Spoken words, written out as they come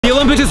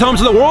Olympics is home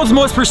to the world's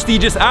most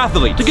prestigious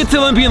athletes. To get to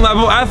Olympian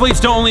level,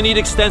 athletes don't only need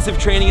extensive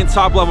training and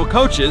top level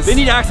coaches, they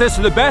need access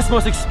to the best,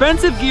 most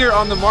expensive gear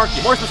on the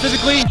market. More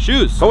specifically,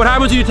 shoes. But what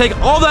happens when you take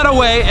all that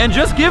away and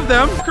just give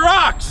them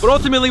Crocs? But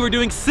ultimately, we're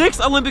doing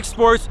 6 Olympic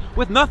sports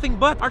with nothing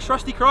but our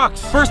trusty Crocs.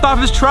 First off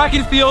is track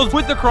and field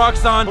with the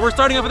Crocs on. We're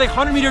starting off with a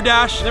 100-meter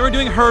dash, and then we're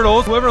doing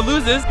hurdles. Whoever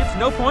loses gets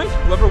no points.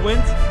 Whoever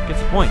wins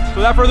gets a point. So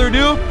without further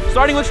ado,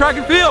 starting with track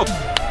and field.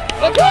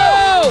 Let's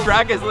go!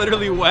 Track is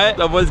literally wet.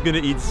 Someone's gonna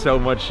eat so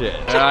much shit.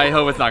 I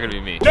hope it's not gonna be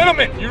me.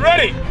 Gentlemen, you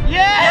ready?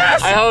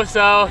 Yes! I hope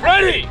so.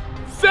 Ready,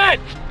 set,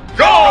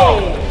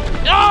 go!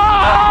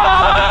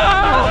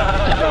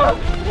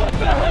 What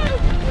the heck?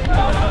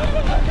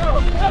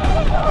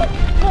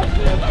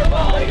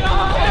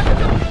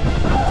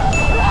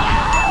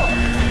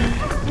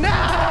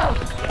 No!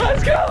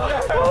 Let's go!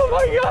 Oh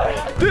my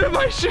god! Dude,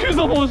 my shoes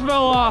almost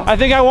fell off. I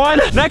think I won.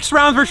 Next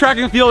round for track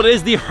and field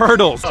is the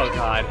hurdles. Oh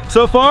god.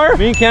 So far,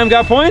 me and Cam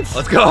got points.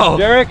 Let's go.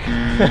 Derek,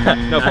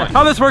 no points.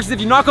 How this works is if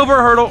you knock over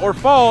a hurdle or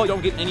fall, you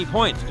don't get any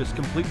points. Just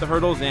complete the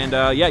hurdles and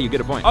yeah, you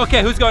get a point.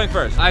 Okay, who's going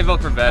first? I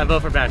vote for Ben. I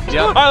vote for Ben. Yep.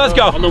 All right, let's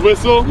go. On the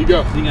whistle, you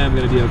go. Think I'm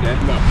gonna be okay?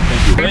 No.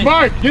 Thank you. Hey,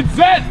 Mark, get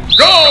set,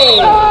 go!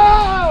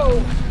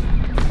 Oh!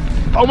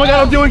 Oh my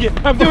god, I'm doing it.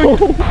 I'm doing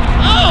it.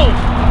 Oh!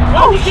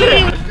 Oh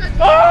shit!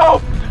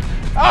 Oh!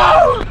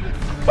 Oh!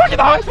 Fucking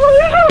hospital!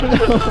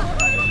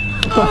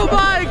 Oh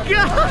my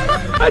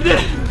god! I did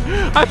it!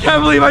 I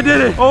can't believe I did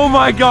it! Oh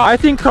my god! I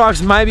think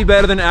Crocs might be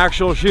better than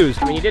actual shoes.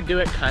 I mean, you did do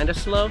it kind of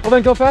slow. Well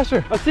then go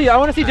faster. Let's see. I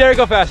want to see Derek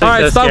go faster. All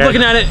right, so stop scared.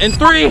 looking at it. In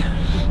 3,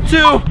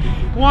 2,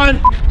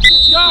 1, go!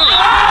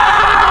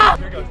 Ah!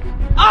 Here it goes.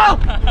 Oh!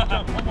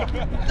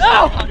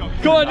 Oh!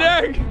 Come on,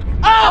 Derek!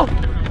 Oh!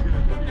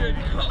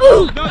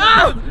 Ooh!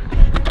 Oh!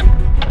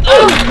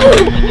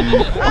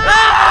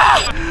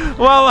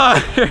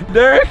 Well,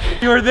 Derek,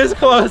 you were this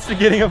close to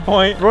getting a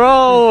point.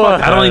 Bro!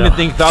 I don't even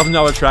think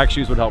 $1,000 track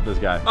shoes would help this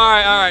guy. All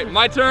right,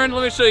 my turn.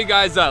 Let me show you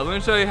guys up. Let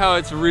me show you how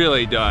it's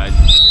really done.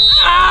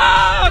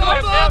 Ah!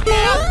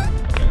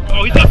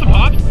 Oh, he's got some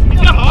hops.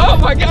 He's got hops. Oh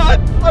my god!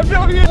 I'm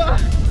feeling it!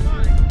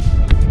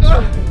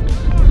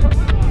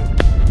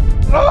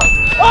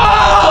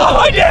 Oh,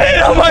 I did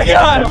it! Oh my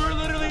god! We were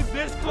literally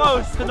this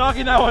close to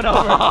knocking that one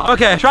over.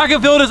 Okay, track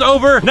and field is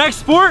over. Next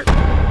sport.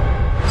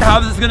 How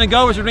this is gonna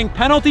go is we're doing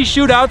penalty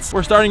shootouts.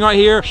 We're starting right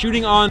here,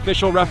 shooting on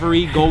official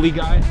referee, goalie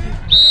guy.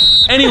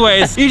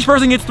 Anyways, each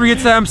person gets 3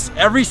 attempts.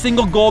 Every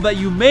single goal that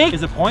you make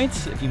is a point.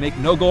 If you make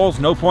no goals,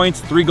 no points.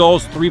 3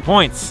 goals, 3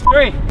 points.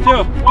 3, 2, 1.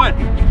 What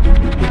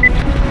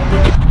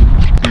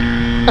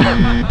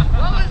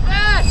was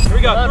that? Here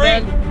we go. Come on,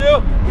 3,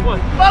 2, 1.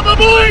 Baba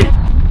boy!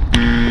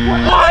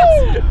 What?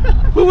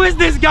 Who is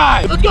this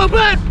guy? Let's go,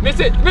 Ben! Miss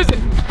it! Miss it!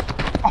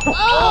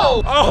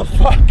 Oh! Oh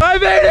fuck! I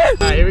made it!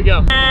 All right, here we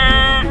go.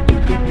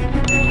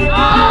 Oh!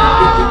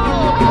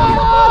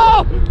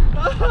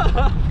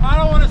 I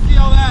don't want to see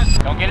all that.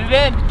 Don't get it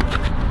in.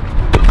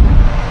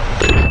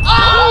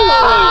 Oh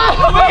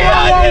my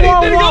god!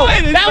 Did it go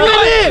in? That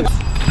went in!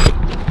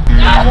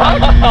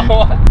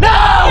 No!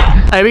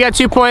 All right, we got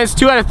 2 points,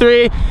 2 out of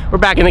 3. We're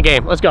back in the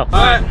game. Let's go. All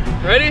right,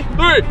 ready?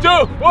 3,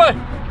 2,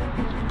 1.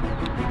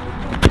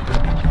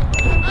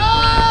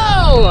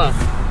 Oh!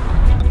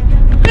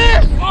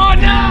 Miss! Oh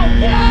no!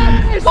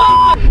 Yes!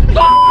 Fuck!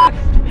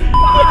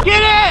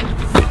 Get it!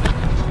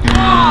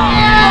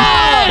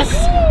 Yes!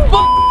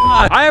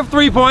 I have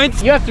 3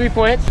 points. You have 3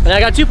 points, and I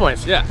got 2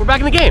 points. Yeah. We're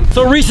back in the game.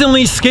 So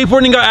recently,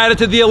 skateboarding got added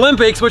to the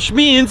Olympics, which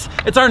means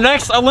it's our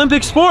next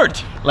Olympic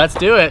sport. Let's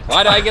do it.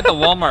 Why did I get the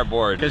Walmart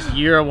board? Because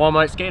you're a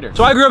Walmart skater.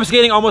 So I grew up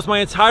skating almost my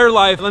entire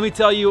life. Let me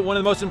tell you, one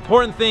of the most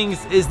important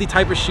things is the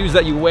type of shoes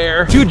that you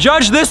wear. To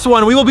judge this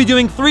one, we will be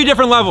doing 3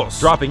 different levels.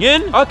 Dropping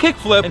in, a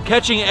kickflip, and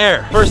catching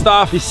air. First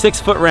off, the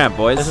 6-foot ramp,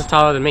 boys. This is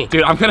taller than me.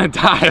 Dude, I'm gonna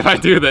die if I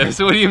do this.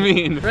 What do you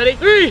mean? Ready?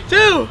 3,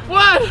 2, 1.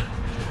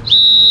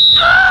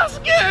 Ah, I'm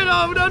scared.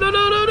 Oh, no, no,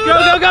 no, no, no. Go,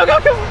 go, go, go,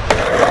 go.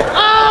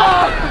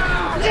 Oh!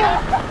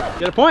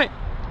 Get a point.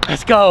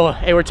 Let's go.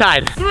 Hey, we're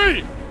tied.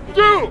 3,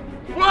 2,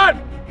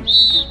 1.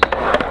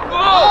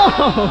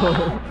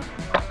 Oh!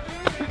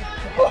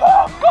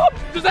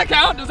 Does that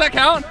count? Does that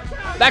count?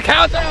 That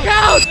counts? That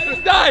counts! I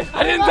didn't die!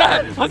 I didn't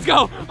die! Let's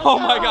go! Oh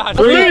my god!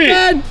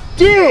 3,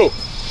 2,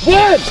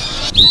 1.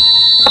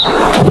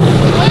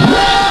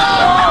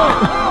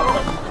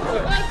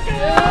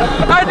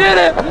 I did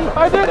it!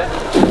 I did it!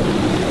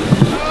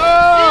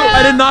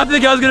 I did not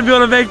think I was gonna be able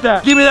to make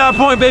that. Give me that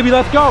point, baby,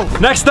 let's go.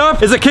 Next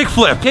up is a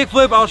kickflip.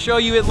 Kickflip, I'll show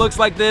you, it looks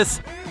like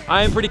this.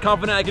 I am pretty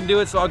confident I can do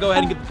it, so I'll go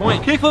ahead and get the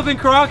point. Kickflip in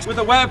Crocs with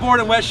a wet board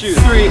and wet shoes.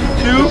 3, 2,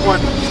 1.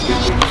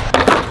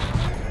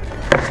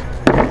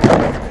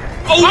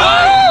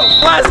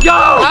 Oh! Let's go!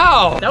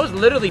 Ow! That was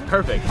literally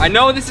perfect. I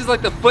know this is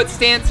like the foot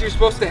stance you're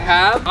supposed to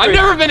have. I've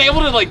never been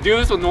able to like do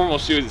this with normal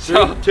shoes.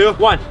 So. 3, 2,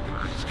 1.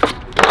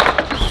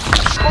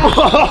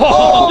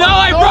 Oh, no,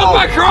 I broke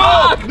my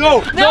Croc!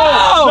 No!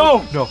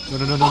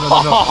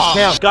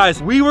 Cam,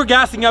 guys, we were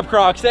gassing up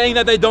Crocs, saying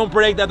that they don't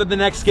break, that they're the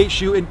next skate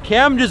shoe, and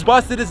Cam just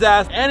busted his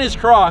ass and his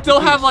Crocs. Still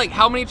have like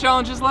how many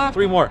challenges left?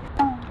 3 more.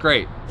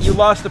 Great. You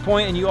lost the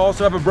point, and you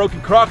also have a broken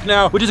Croc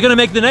now, which is gonna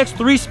make the next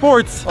 3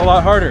 sports a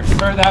lot harder.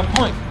 For that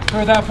point.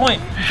 For that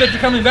point. You said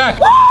you're coming back.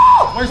 Woo!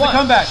 Where's the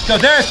comeback? Go,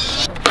 Derek.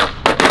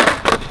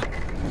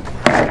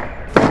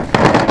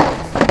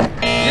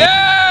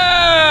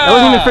 That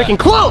wasn't even freaking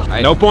close.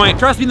 No point.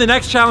 Trust me, the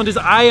next challenges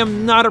I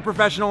am not a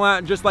professional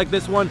at, just like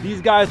this one.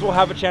 These guys will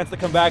have a chance to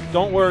come back.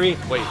 Don't worry.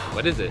 Wait,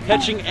 what is it?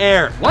 Catching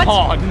air. What?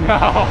 Oh no.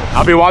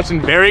 I'll be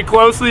watching very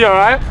closely, all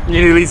right? You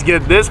need to at least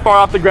get this far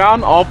off the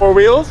ground, all 4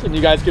 wheels, and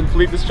you guys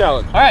complete this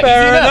challenge. All right,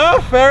 Fair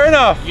enough, fair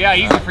enough. Yeah,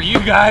 easy for you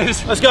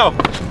guys. Let's go.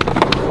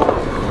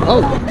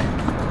 Oh.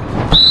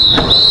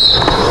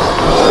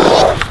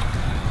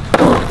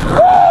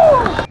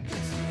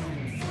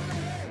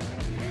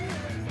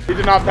 You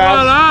did not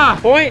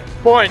pass. Voila.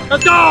 Point.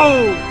 Let's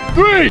go.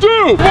 3, 2,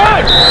 1. Get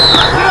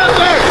out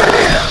there.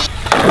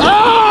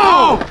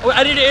 Oh! Oh,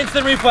 I need an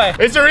instant replay.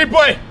 It's a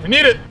replay. We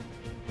need it.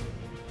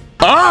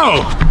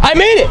 Oh! I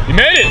made it. You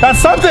made it. That's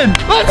something.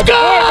 Let's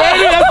go.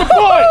 Baby, that's the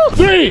point.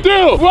 3,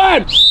 2,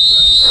 1.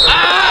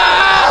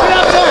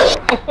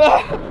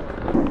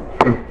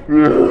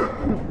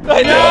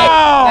 No!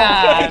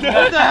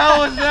 What the hell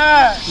was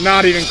that?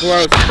 Not even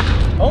close.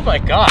 Oh my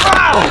God.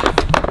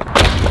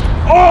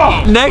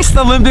 Oh! Next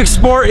Olympic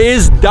sport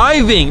is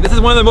diving. This is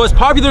one of the most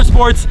popular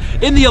sports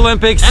in the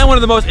Olympics and one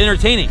of the most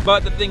entertaining.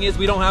 But the thing is,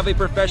 we don't have a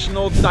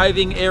professional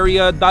diving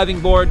area,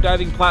 diving board,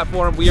 diving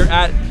platform. We are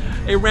at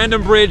a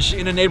random bridge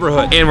in a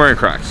neighborhood. And wearing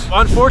Crocs.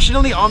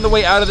 Unfortunately, on the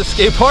way out of the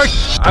skate park,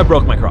 I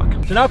broke my Croc.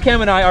 So now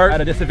Cam and I are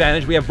at a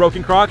disadvantage. We have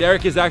broken Croc.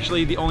 Derek is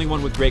actually the only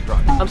one with great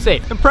Crocs. I'm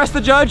safe. Impress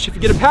the judge. If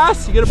you get a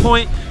pass, you get a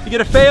point. If you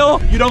get a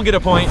fail, you don't get a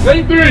point.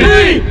 Ready? 3,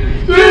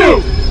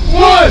 2,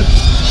 1.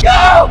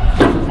 Go!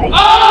 Oh!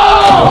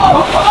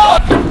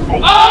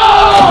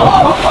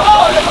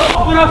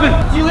 What happened?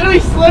 You literally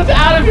slipped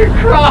out of your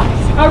Crocs.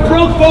 I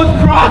broke both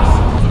Crocs.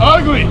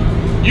 Ugly.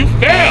 You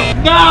failed.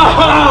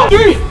 No!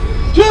 3,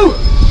 2,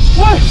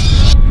 1.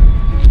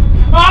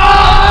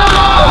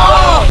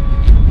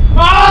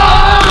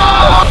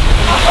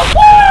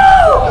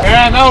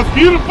 Man, that was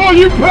beautiful.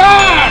 You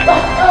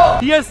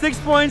passed. He has 6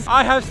 points.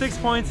 I have 6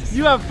 points.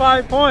 You have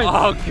 5 points.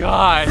 Oh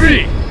God.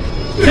 3, 2,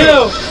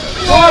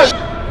 1.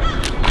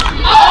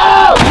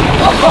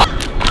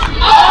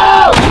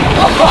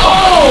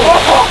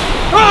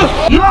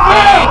 You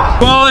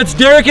failed. Well, it's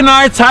Derek and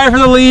I tied for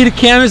the lead.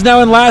 Cam is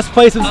now in last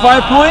place with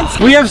 5 points.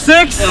 We have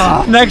 6.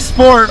 Next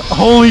sport.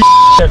 Holy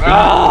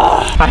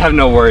I have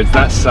no words.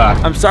 That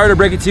sucked. I'm sorry to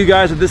break it to you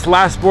guys, but this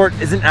last sport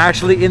isn't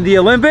actually in the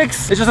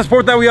Olympics. It's just a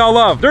sport that we all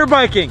love. Dirt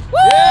biking.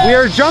 Yeah. We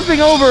are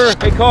jumping over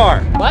a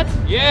car. What?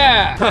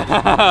 Yeah.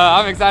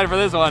 I'm excited for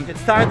this one.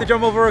 It's time to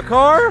jump over a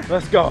car.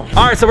 Let's go.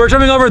 All right, so we're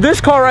jumping over this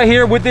car right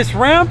here with this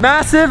ramp.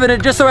 Massive, and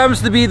it just so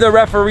happens to be the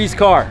referee's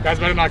car. Guys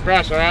better not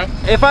crash, all right?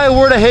 If I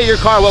were to hit your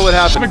car, what would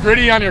happen? I'm a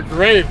gritty on your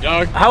grave,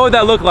 dog. How would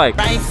that look like?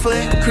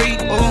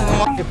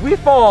 If we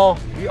fall,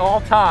 we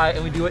all tie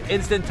and we do an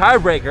instant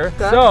tiebreaker.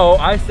 So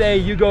I say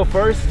you go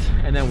first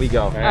and then we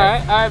go. All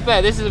right,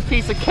 bet. This is a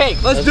piece of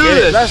cake. Let's do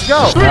this. Let's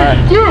go. 3,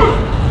 2.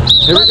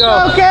 Here we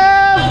go.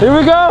 Okay. Here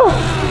we go.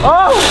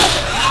 Oh!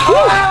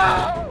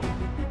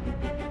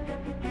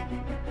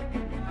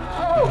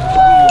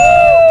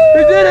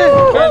 We did it!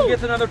 Ken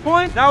gets another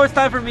point. Now it's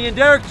time for me and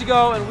Derek to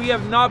go, and we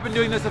have not been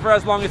doing this for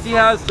as long as he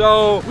has,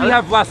 so we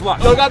have less luck.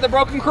 Still got the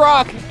broken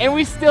Croc, and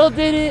we still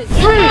did it. 3,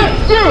 2, 1.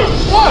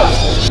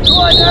 Come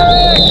on,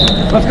 Derek.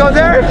 Let's go,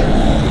 Derek!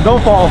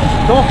 Don't fall.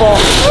 Don't fall.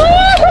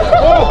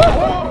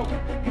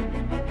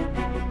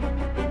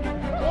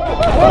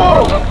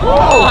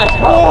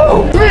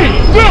 Whoa. 3, 2, 1.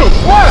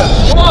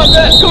 Come on,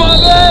 Ben. Come on,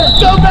 Ben.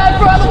 Go back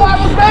for other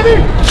wobbles, baby.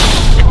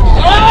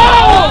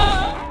 Oh!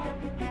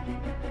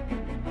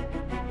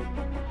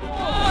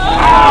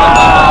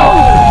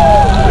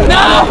 No!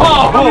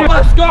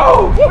 Let's go!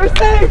 We're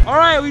safe! All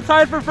right, we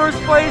tied for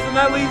first place, and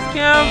that leaves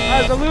Cam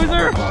as the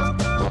loser.